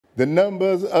The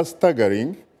numbers are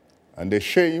staggering and a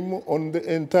shame on the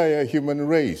entire human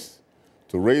race.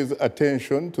 To raise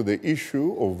attention to the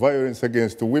issue of violence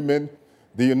against women,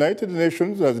 the United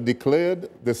Nations has declared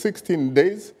the 16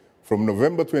 days from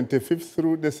November 25th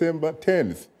through December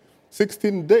 10th,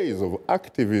 16 days of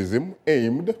activism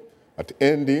aimed at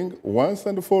ending once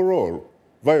and for all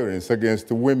violence against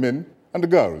women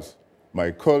and girls.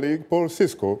 My colleague Paul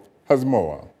Sisco has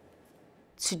more.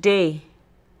 Today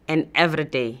and every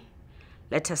day,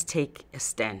 let us take a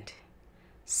stand.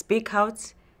 Speak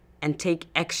out and take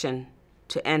action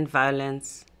to end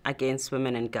violence against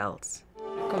women and girls.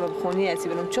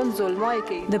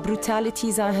 The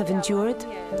brutalities I have endured,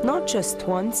 not just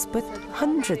once, but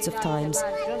hundreds of times.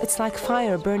 It's like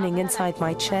fire burning inside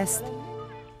my chest.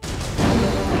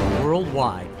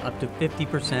 Worldwide, up to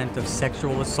 50% of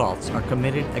sexual assaults are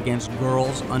committed against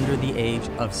girls under the age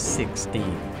of 16.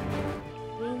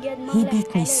 He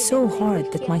beat me so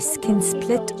hard that my skin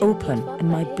split open and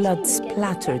my blood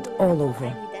splattered all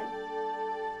over.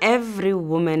 Every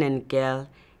woman and girl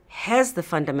has the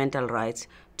fundamental right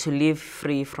to live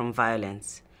free from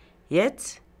violence.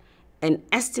 Yet, an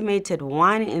estimated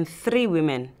 1 in 3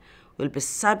 women will be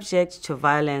subject to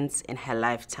violence in her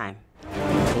lifetime.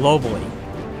 Globally,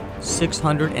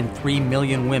 603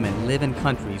 million women live in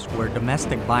countries where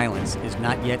domestic violence is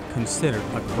not yet considered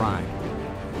a crime.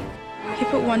 He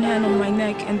put one hand on my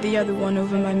neck and the other one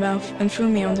over my mouth and threw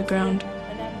me on the ground.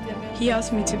 He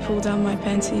asked me to pull down my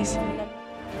panties.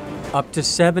 Up to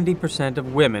 70%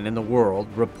 of women in the world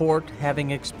report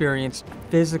having experienced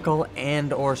physical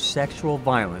and/or sexual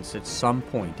violence at some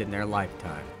point in their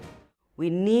lifetime. We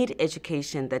need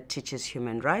education that teaches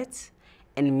human rights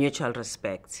and mutual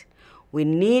respect. We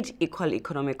need equal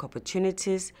economic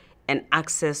opportunities and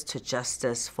access to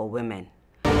justice for women.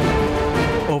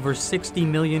 Over 60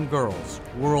 million girls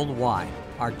worldwide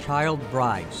are child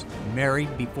brides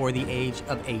married before the age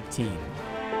of 18.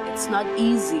 It's not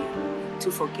easy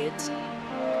to forget.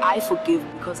 I forgive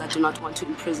because I do not want to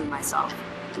imprison myself.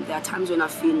 There are times when I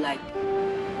feel like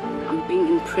I'm being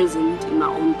imprisoned in my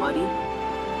own body.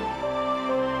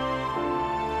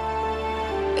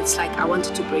 It's like I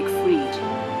wanted to break free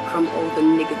from all the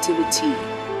negativity.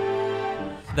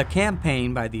 The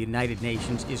campaign by the United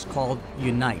Nations is called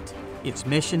Unite. Its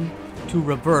mission, to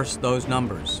reverse those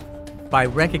numbers. By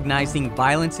recognizing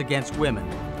violence against women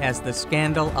as the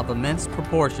scandal of immense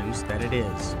proportions that it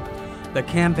is. The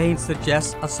campaign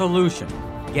suggests a solution,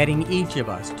 getting each of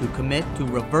us to commit to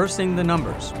reversing the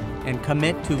numbers and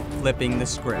commit to flipping the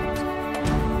script.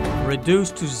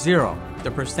 Reduce to 0 the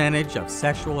percentage of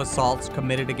sexual assaults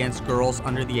committed against girls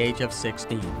under the age of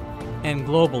 16. And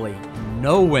globally,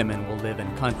 no women will live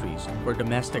in countries where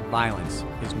domestic violence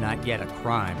is not yet a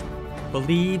crime.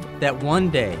 Believe that one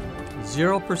day,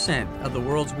 0% of the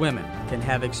world's women can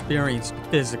have experienced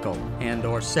physical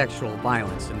and/or sexual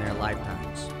violence in their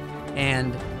lifetimes.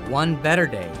 And one better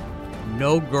day,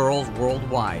 no girls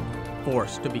worldwide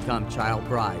forced to become child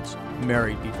brides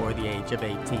married before the age of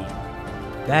 18.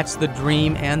 That's the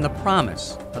dream and the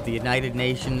promise of the United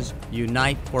Nations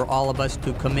Unite for All of Us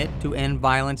to Commit to End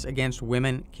Violence Against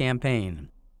Women campaign.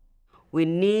 We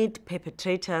need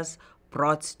perpetrators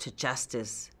brought to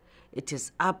justice. It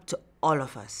is up to all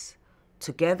of us.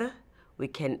 Together, we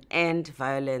can end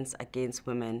violence against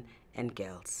women and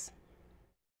girls.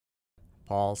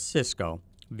 Paul Sisco,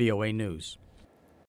 VOA News.